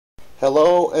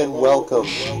Hello and welcome.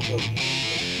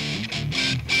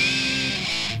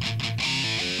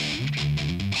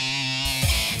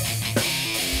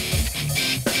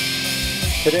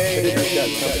 Today we've got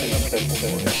something special for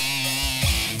you.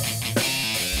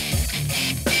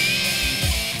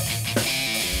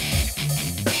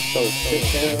 So sit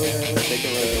down, take a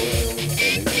round,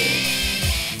 and enjoy.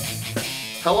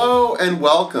 Hello and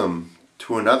welcome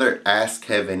to another Ask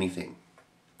Kev Anything.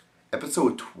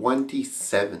 Episode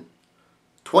 27.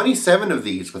 27 of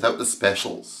these without the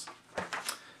specials.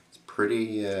 It's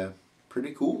pretty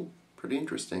cool. Pretty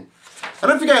interesting. I don't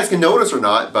know if you guys can notice or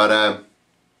not, but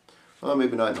well,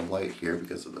 maybe not in the light here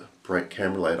because of the bright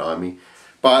camera light on me.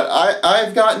 But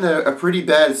I've gotten a pretty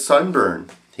bad sunburn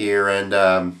here, and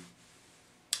I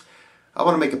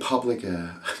want to make a public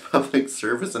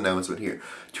service announcement here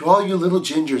to all you little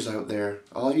gingers out there,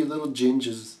 all you little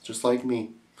gingers just like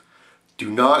me.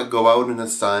 Do not go out in the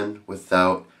sun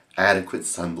without adequate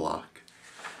sunblock.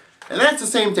 And that's the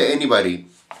same to anybody.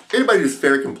 Anybody who's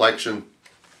fair complexion.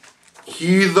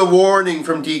 Heed the warning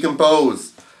from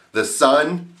DCompose. The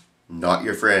sun, not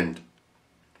your friend.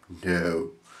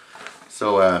 No.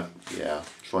 So, yeah,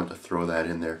 just wanted to throw that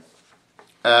in there.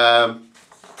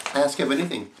 Ask Kev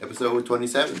Anything, episode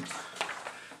 27.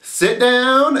 Sit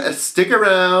down, stick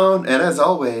around, and as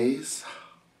always,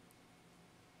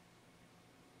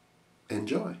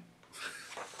 enjoy.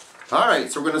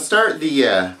 Alright, so we're going to start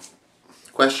the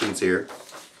questions here.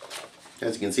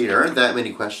 As you can see, there aren't that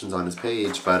many questions on this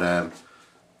page, but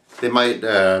they might,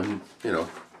 you know,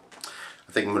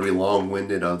 I think I'm going to be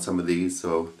long-winded on some of these,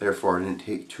 so therefore I didn't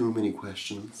take too many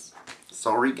questions.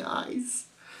 Sorry, guys.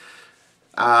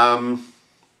 Yeah,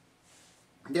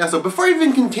 so before I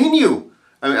even continue,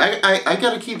 I mean, I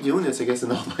got to keep doing this, I guess,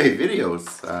 in all my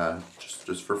videos,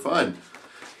 just for fun.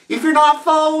 If you're not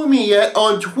following me yet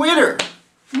on Twitter,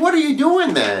 what are you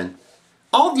doing, man?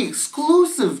 All the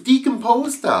exclusive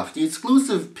DCompose stuff, the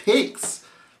exclusive pics,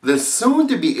 the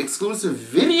soon-to-be exclusive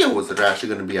videos that are actually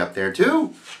going to be up there,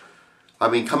 too. I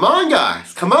mean, come on,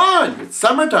 guys. Come on. It's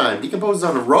summertime. DCompose is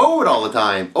on the road all the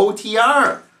time.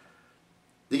 OTR.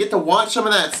 You get to watch some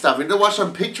of that stuff. You get to watch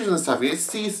some pictures and stuff. You get to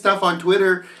see stuff on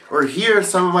Twitter or hear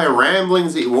some of my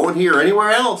ramblings that you won't hear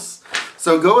anywhere else.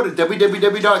 So go to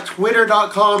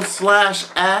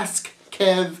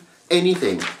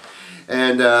www.twitter.com/AskKevAnything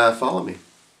and follow me.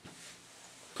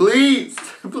 Please,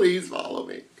 please follow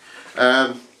me.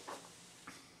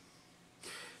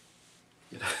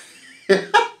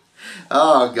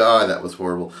 Oh God, that was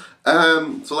horrible.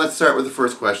 So let's start with the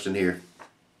first question here.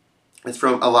 It's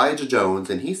from Elijah Jones,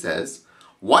 and he says,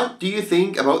 "What do you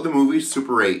think about the movie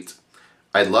Super 8?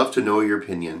 I'd love to know your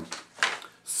opinion."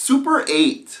 Super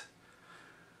 8.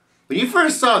 When you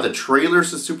first saw the trailers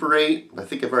to Super 8, I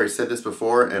think I've already said this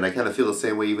before, and I kind of feel the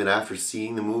same way even after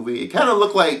seeing the movie. It kind of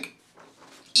looked like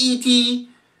E.T.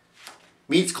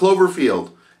 meets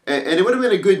Cloverfield. And it would have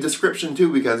been a good description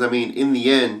too, because, I mean, in the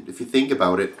end, if you think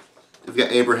about it, you've got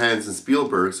Abrahams and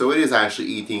Spielberg, so it is actually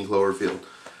E.T. and Cloverfield.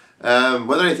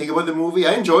 What did I think about the movie?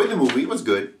 I enjoyed the movie. It was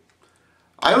good.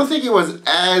 I don't think it was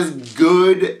as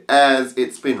good as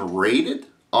it's been rated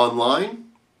online.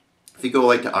 If you go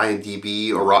like to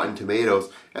IMDb or Rotten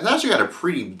Tomatoes, it's actually got a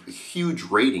pretty huge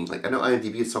rating. Like, I know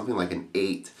IMDb is something like an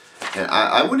 8. And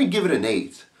I wouldn't give it an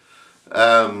 8.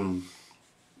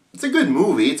 It's a good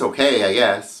movie. It's okay, I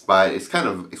guess. But it's kind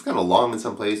of long in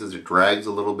some places. It drags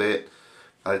a little bit.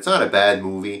 But it's not a bad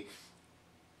movie.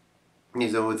 You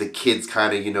know, the kids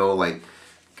kind of, you know, like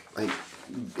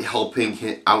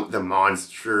helping out the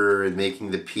monster and making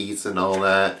the peace and all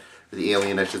that. The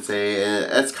alien, I should say. And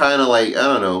it's kind of like, I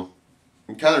don't know.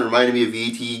 It kind of reminded me of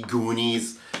E.T.,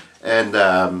 Goonies, and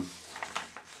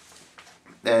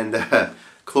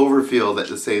Cloverfield at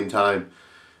the same time.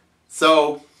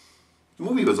 So, the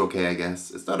movie was okay, I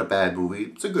guess. It's not a bad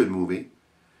movie. It's a good movie.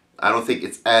 I don't think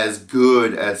it's as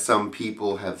good as some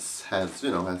people have said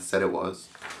it was.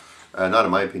 Not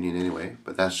in my opinion anyway,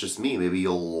 but that's just me. Maybe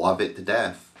you'll love it to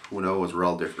death. Who knows? We're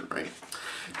all different, right?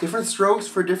 Different strokes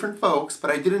for different folks,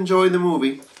 but I did enjoy the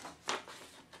movie.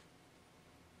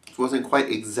 It wasn't quite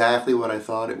exactly what I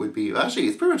thought it would be. Actually,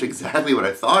 it's pretty much exactly what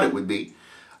I thought it would be.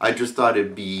 I just thought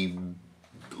it'd be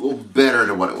a little better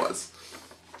than what it was.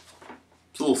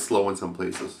 It's a little slow in some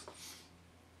places.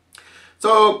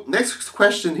 So, next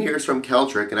question here is from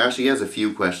Keltrick, and actually he has a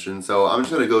few questions, so I'm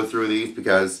just going to go through these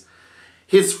because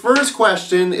his first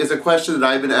question is a question that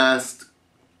I've been asked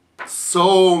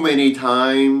so many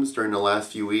times during the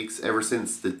last few weeks, ever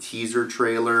since the teaser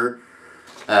trailer,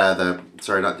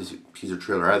 sorry, not the teaser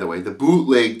trailer either way, the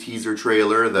bootleg teaser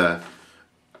trailer, the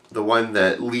one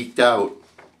that leaked out,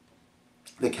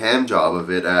 the cam job of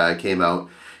it came out.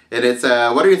 And it's,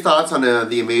 what are your thoughts on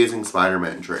the Amazing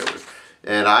Spider-Man trailer?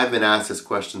 And I've been asked this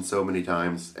question so many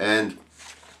times. And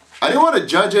I didn't want to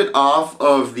judge it off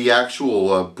of the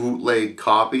actual bootleg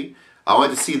copy. I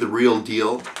wanted to see the real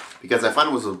deal. Because I found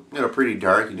it was pretty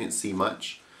dark. You didn't see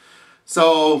much.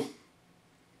 So,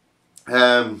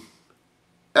 I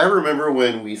remember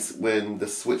when the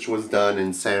Switch was done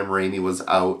and Sam Raimi was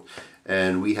out.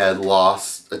 And we had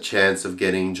lost a chance of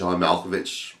getting John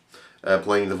Malkovich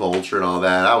playing the Vulture and all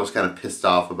that. I was kind of pissed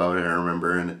off about it, I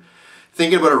remember. And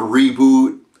thinking about a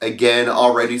reboot again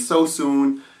already so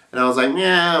soon. And I was like,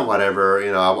 yeah, whatever.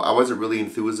 You know, I wasn't really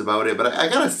enthused about it. But I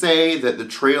gotta say that the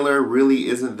trailer really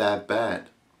isn't that bad.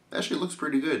 It actually looks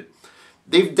pretty good.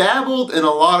 They've dabbled in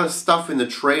a lot of stuff in the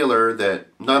trailer that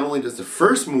not only does the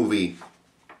first movie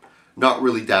not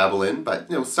really dabble in, but,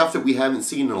 you know, stuff that we haven't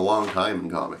seen in a long time in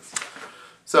comics.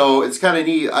 So it's kind of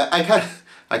neat. I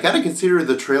kind of consider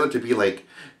the trailer to be like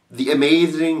the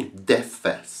Amazing Death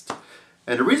Fest.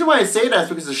 And the reason why I say that is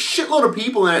because there's a shitload of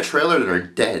people in that trailer that are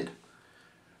dead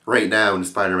right now in the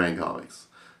Spider-Man comics.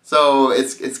 So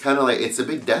it's kind of like, it's a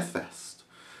big death fest.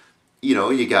 You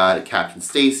know, you got Captain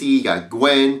Stacy, you got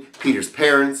Gwen, Peter's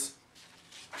parents,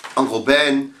 Uncle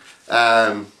Ben.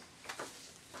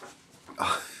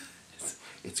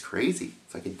 It's crazy.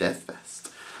 It's like a death fest.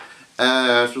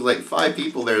 There's like 5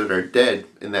 people there that are dead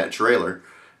in that trailer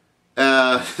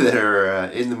that are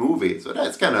in the movie. So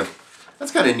that's kind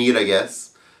of neat, I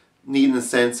guess. Neat in the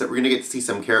sense that we're gonna get to see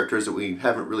some characters that we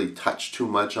haven't really touched too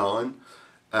much on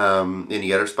in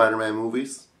the other Spider-Man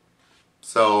movies.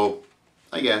 So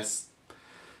I guess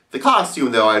the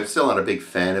costume, though, I'm still not a big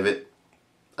fan of it.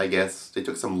 I guess they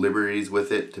took some liberties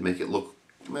with it to make it look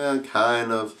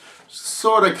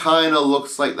sort of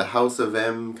looks like the House of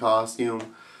M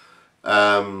costume.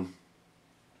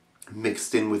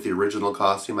 Mixed in with the original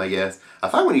costume, I guess. I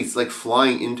find when he's like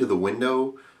flying into the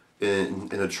window in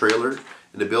a trailer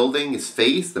in the building, his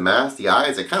face, the mask, the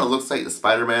eyes, it kind of looks like the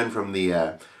Spider-Man from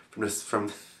the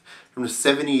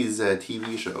 70s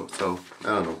TV show. So I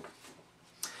don't know.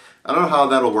 I don't know how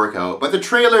that'll work out, but the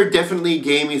trailer definitely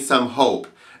gave me some hope.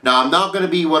 Now I'm not gonna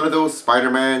be one of those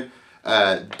Spider-Man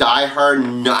die-hard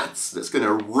nuts that's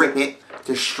gonna rip it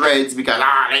to shreds because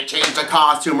they changed the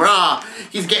costume, or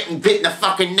he's getting bit in the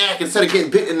fucking neck instead of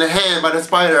getting bit in the hand by the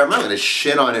spider. I'm not gonna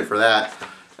shit on it for that.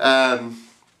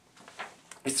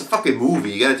 It's a fucking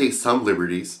movie. You gotta take some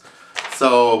liberties.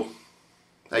 So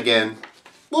again,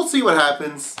 we'll see what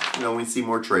happens. You know, when we see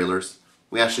more trailers.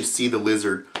 We actually see the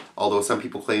lizard, although some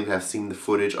people claim to have seen the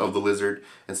footage of the lizard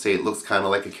and say it looks kind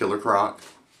of like a killer croc.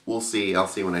 We'll see. I'll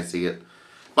see when I see it.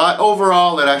 But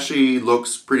overall, it actually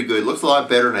looks pretty good. It looks a lot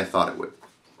better than I thought it would.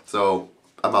 So,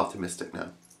 I'm optimistic now.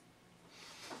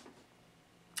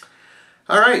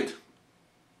 Alright.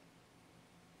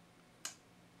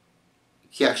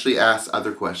 He actually asked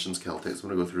other questions, Celtic, so I'm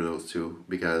going to go through those too.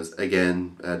 Because,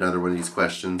 again, another one of these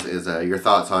questions is your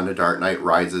thoughts on The Dark Knight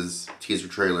Rises teaser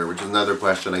trailer, which is another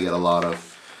question I get a lot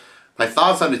of. My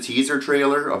thoughts on the teaser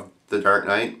trailer of The Dark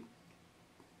Knight.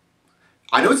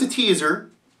 I know it's a teaser.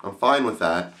 I'm fine with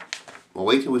that. We'll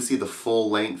wait till we see the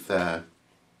full-length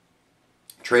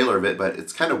trailer of it, but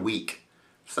it's kind of weak.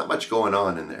 There's not much going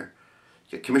on in there.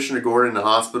 You get Commissioner Gordon in the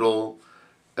hospital,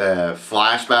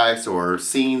 flashbacks or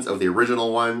scenes of the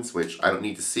original ones, which I don't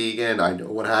need to see again. I know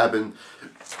what happened.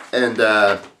 And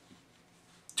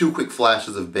 2 quick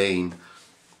flashes of Bane.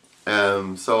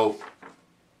 So,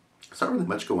 there's not really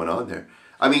much going on there.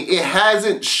 I mean, it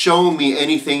hasn't shown me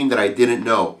anything that I didn't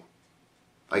know.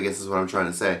 I guess is what I'm trying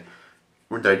to say.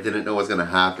 Or that I didn't know was going to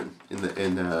happen in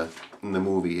the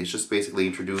movie. It's just basically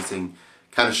introducing,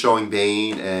 kind of showing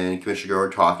Bane and Commissioner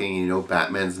Gordon talking. You know,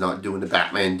 Batman's not doing the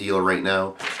Batman deal right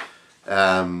now.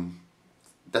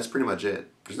 That's pretty much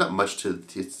it. There's not much to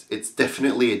it. It's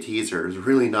definitely a teaser. There's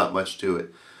really not much to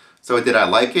it. So did I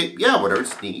like it? Yeah, whatever.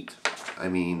 It's neat. I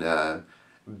mean,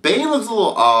 Bane looks a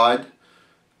little odd.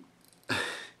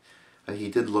 He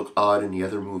did look odd in the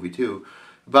other movie too.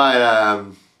 But,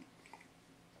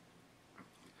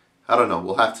 I don't know.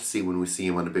 We'll have to see when we see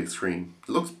him on the big screen.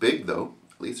 It looks big, though.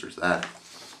 At least there's that.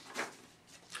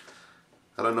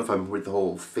 I don't know if I'm with the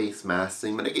whole face mask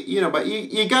thing, but, you know, but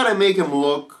you gotta make him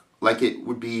look like it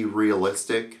would be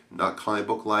realistic, not comic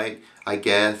book-like. I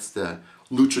guess the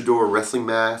luchador wrestling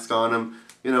mask on him,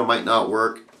 you know, might not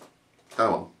work. Oh,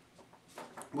 well.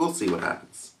 We'll see what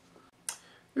happens.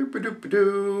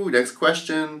 Next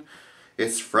question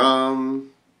is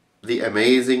from The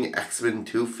Amazing X-Men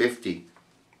 250.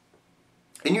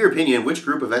 In your opinion, which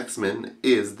group of X-Men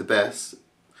is the best?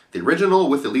 The original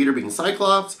with the leader being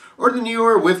Cyclops, or the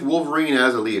newer with Wolverine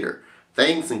as a leader?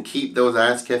 Thanks, and keep those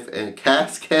ass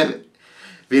Kev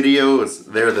videos,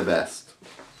 they're the best.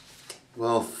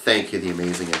 Well, thank you, the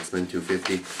amazing X-Men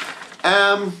 250.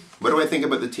 What do I think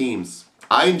about the teams?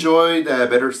 I enjoyed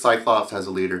better Cyclops as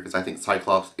a leader because I think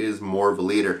Cyclops is more of a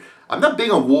leader. I'm not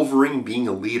big on Wolverine being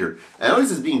a leader. I know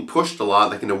this is being pushed a lot,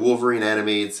 like in the Wolverine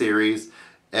animated series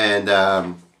and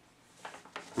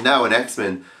now in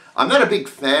X-Men. I'm not a big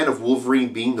fan of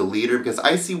Wolverine being the leader because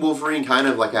I see Wolverine kind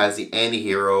of like as the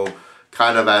anti-hero,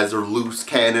 kind of as their loose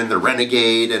cannon, the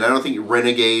renegade, and I don't think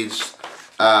renegades,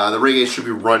 the renegades should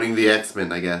be running the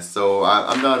X-Men, I guess. So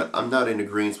I'm not in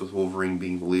agreement with Wolverine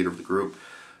being the leader of the group.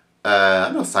 I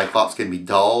know Cyclops can be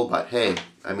dull, but hey,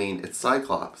 I mean, it's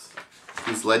Cyclops.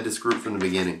 He's led this group from the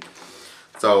beginning.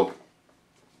 So,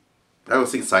 I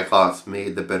always think Cyclops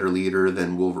made the better leader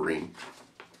than Wolverine.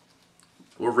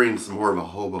 Wolverine's more of a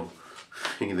hobo.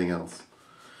 Anything else?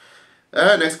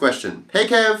 Next question. Hey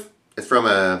Kev! It's from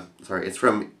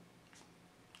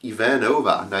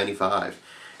Ivanova95.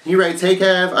 He writes, hey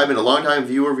Kev, I've been a long time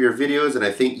viewer of your videos and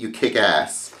I think you kick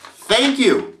ass. Thank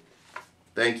you!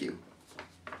 Thank you.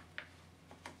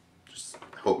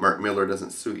 Hope Mark Miller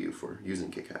doesn't sue you for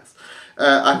using Kick-Ass.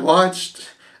 I watched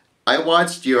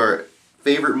your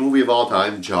favorite movie of all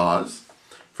time, Jaws,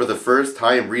 for the first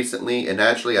time recently, and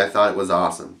naturally I thought it was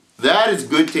awesome. That is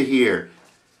good to hear.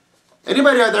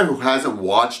 Anybody out there who hasn't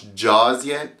watched Jaws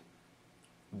yet?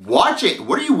 Watch it!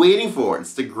 What are you waiting for?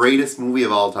 It's the greatest movie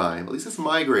of all time. At least it's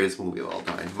my greatest movie of all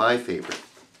time. My favorite.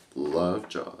 Love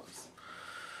Jaws.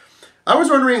 I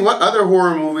was wondering what other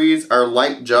horror movies are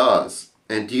like Jaws.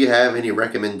 And do you have any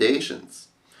recommendations?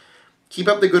 Keep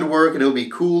up the good work, and it'll be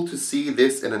cool to see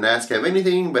this in an Ask Kev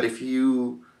Anything. But if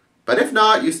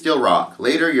not, you still rock.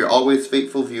 Later, your always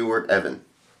faithful viewer, Evan.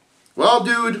 Well,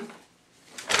 dude,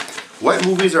 what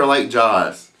movies are like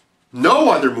Jaws? No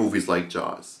other movies like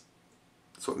Jaws.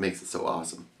 That's what makes it so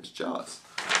awesome. It's Jaws.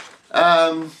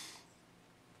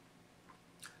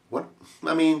 What?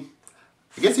 I mean,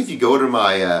 I guess if you go to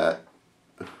my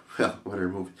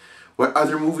what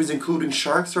other movies including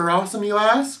sharks are awesome, you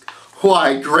ask?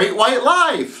 Why, Great White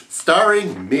Life,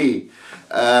 starring me.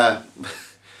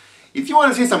 If you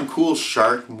want to see some cool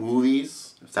shark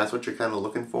movies, if that's what you're kind of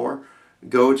looking for,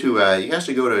 go to, you can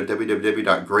actually go to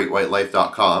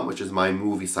www.greatwhitelife.com, which is my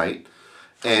movie site.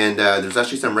 And there's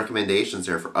actually some recommendations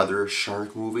there for other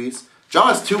shark movies.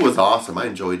 Jaws 2 was awesome. I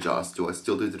enjoyed Jaws 2. I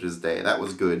still do to this day. That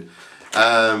was good.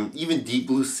 Even Deep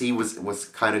Blue Sea was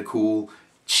kind of cool.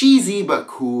 Cheesy, but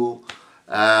cool.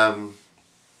 I'm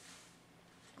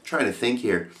trying to think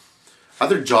here.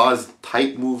 Other Jaws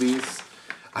type movies.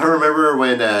 I remember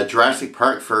when Jurassic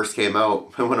Park first came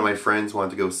out, one of my friends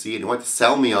wanted to go see it. He wanted to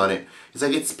sell me on it. He's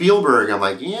like, it's Spielberg. I'm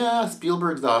like, yeah,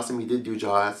 Spielberg's awesome. He did do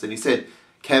Jaws. And he said,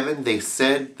 Kevin, they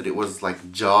said that it was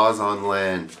like Jaws on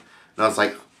land. And I was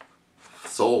like,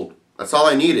 sold. That's all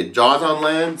I needed. Jaws on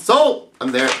land, sold.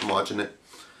 I'm there. I'm watching it.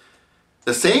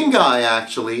 The same guy,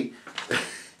 actually,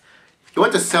 he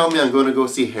went to sell me on going to go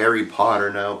see Harry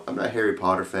Potter now. I'm not a Harry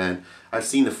Potter fan. I've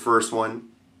seen the first one.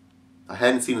 I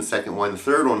hadn't seen the second one. The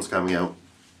third one's coming out.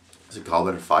 Was it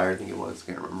Goblet of Fire? I think it was. I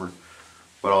can't remember.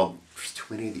 But there's too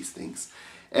many of these things.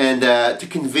 And to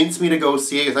convince me to go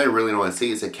see it, because I really don't want to see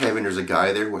it, he said, Kevin, there's a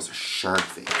guy there who has a shark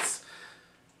face.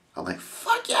 I'm like,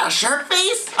 fuck yeah, shark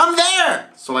face? I'm there!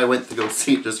 So I went to go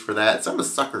see it just for that. So I'm a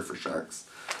sucker for sharks.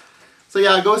 So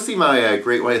yeah, go see my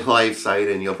Great White Life site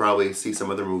and you'll probably see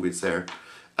some other movies there.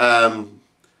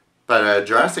 But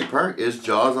Jurassic Park is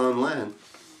Jaws on land.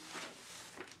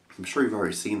 I'm sure you've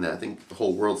already seen that. I think the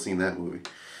whole world's seen that movie.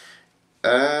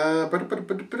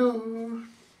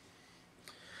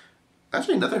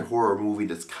 Actually, another horror movie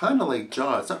that's kind of like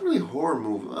Jaws. It's not really a horror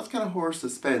movie. That's kind of horror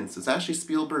suspense. It's actually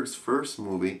Spielberg's first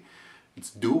movie. It's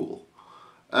Duel.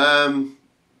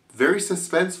 Very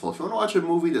suspenseful. If you want to watch a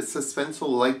movie that's suspenseful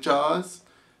like Jaws,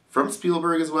 from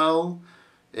Spielberg as well,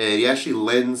 he actually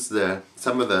lends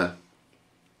some of the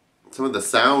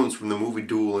sounds from the movie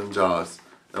Duel and Jaws.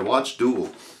 Now watch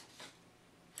Duel.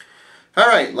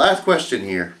 Alright, last question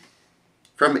here.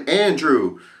 From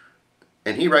Andrew.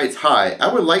 And he writes, hi,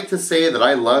 I would like to say that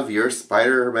I love your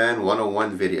Spider-Man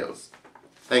 101 videos.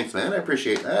 Thanks, man. I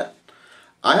appreciate that.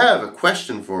 I have a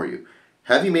question for you.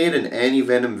 Have you made an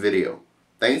Anti-Venom video?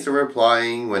 Thanks for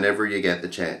replying whenever you get the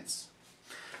chance.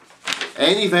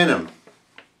 Anti-Venom.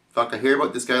 Fuck, I hear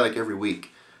about this guy like every week.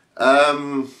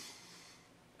 Have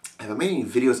I made any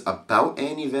videos about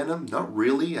Anti-Venom? Not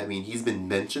really. I mean, he's been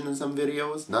mentioned in some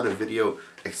videos. Not a video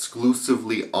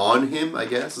exclusively on him, I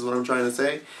guess, is what I'm trying to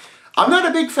say. I'm not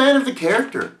a big fan of the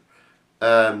character.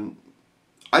 Some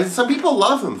people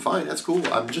love him. Fine, that's cool.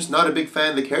 I'm just not a big fan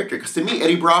of the character. Because to me,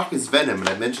 Eddie Brock is Venom. And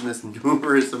I've mentioned this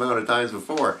numerous amount of times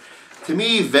before. To to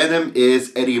me, Venom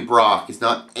is Eddie Brock. He's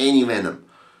not Anti-Venom.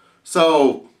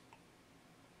 So,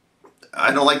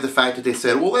 I don't like the fact that they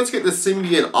said, well, let's get the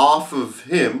symbiote off of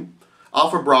him,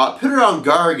 off of Brock, put it on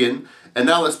Gargan, and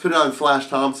now let's put it on Flash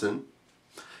Thompson.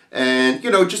 And,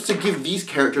 you know, just to give these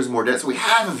characters more depth. So we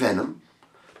have a Venom.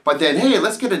 But then, hey,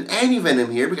 let's get an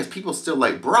Anti-Venom here because people still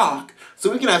like Brock.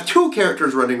 So we can have two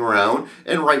characters running around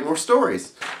and write more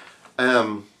stories.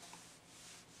 I'm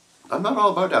not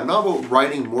all about that. I'm not about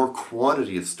writing more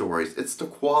quantity of stories. It's the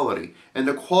quality. And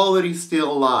the quality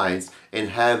still lies in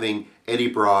having Eddie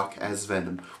Brock as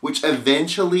Venom. Which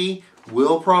eventually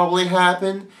will probably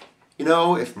happen. You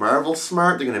know, if Marvel's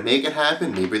smart, they're going to make it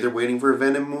happen. Maybe they're waiting for a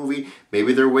Venom movie.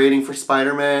 Maybe they're waiting for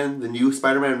Spider-Man, the new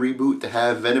Spider-Man reboot, to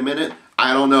have Venom in it.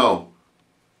 I don't know.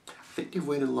 I think they've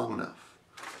waited long enough.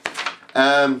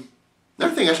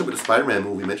 Another thing actually about the Spider-Man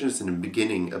movie, I mentioned this in the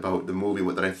beginning about the movie,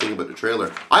 what did I think about the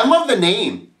trailer. I love the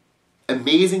name.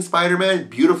 Amazing Spider-Man,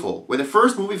 beautiful. When the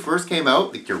first movie first came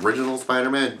out, like the original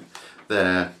Spider-Man,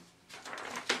 the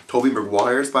Tobey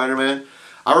Maguire Spider-Man,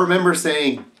 I remember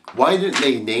saying, why didn't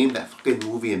they name that fucking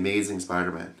movie Amazing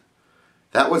Spider-Man?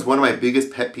 That was one of my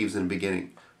biggest pet peeves in the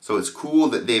beginning. So it's cool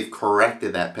that they've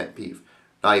corrected that pet peeve.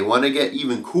 Now you want to get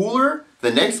even cooler?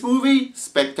 The next movie,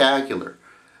 Spectacular.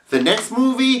 The next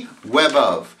movie, Web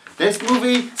of. Next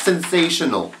movie,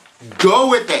 Sensational. Go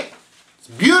with it. It's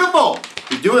beautiful.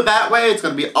 You do it that way, it's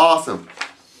going to be awesome.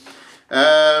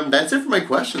 That's it for my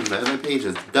questions, man. My page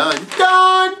is done.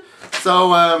 Done!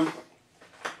 So,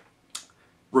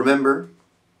 remember,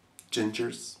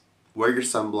 gingers, wear your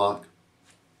sunblock.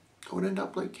 Don't end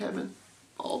up like Kevin.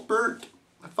 All burnt.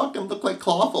 I fucking look like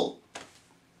Clawful.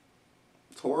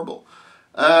 It's horrible.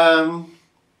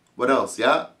 What else?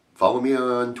 Yeah. Follow me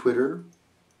on Twitter.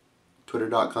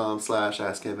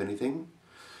 Twitter.com/AskKevAnything.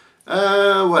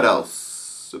 What else?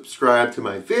 Subscribe to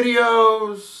my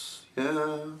videos.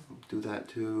 Yeah, do that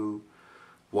too.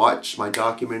 Watch my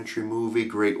documentary movie,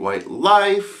 Great White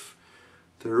Life.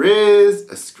 There is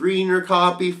a screener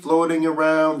copy floating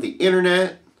around the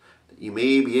internet that you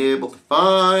may be able to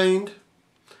find.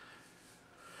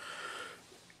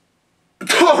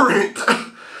 Torrent!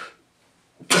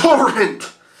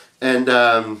 Torrent! And,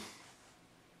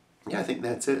 yeah, I think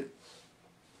that's it.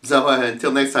 So,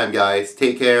 until next time, guys,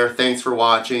 take care. Thanks for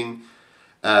watching.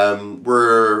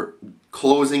 We're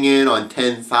closing in on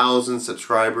 10,000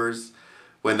 subscribers.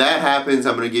 When that happens,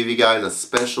 I'm going to give you guys a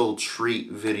special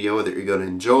treat video that you're going to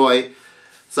enjoy.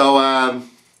 So,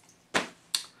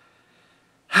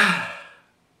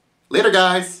 later,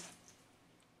 guys.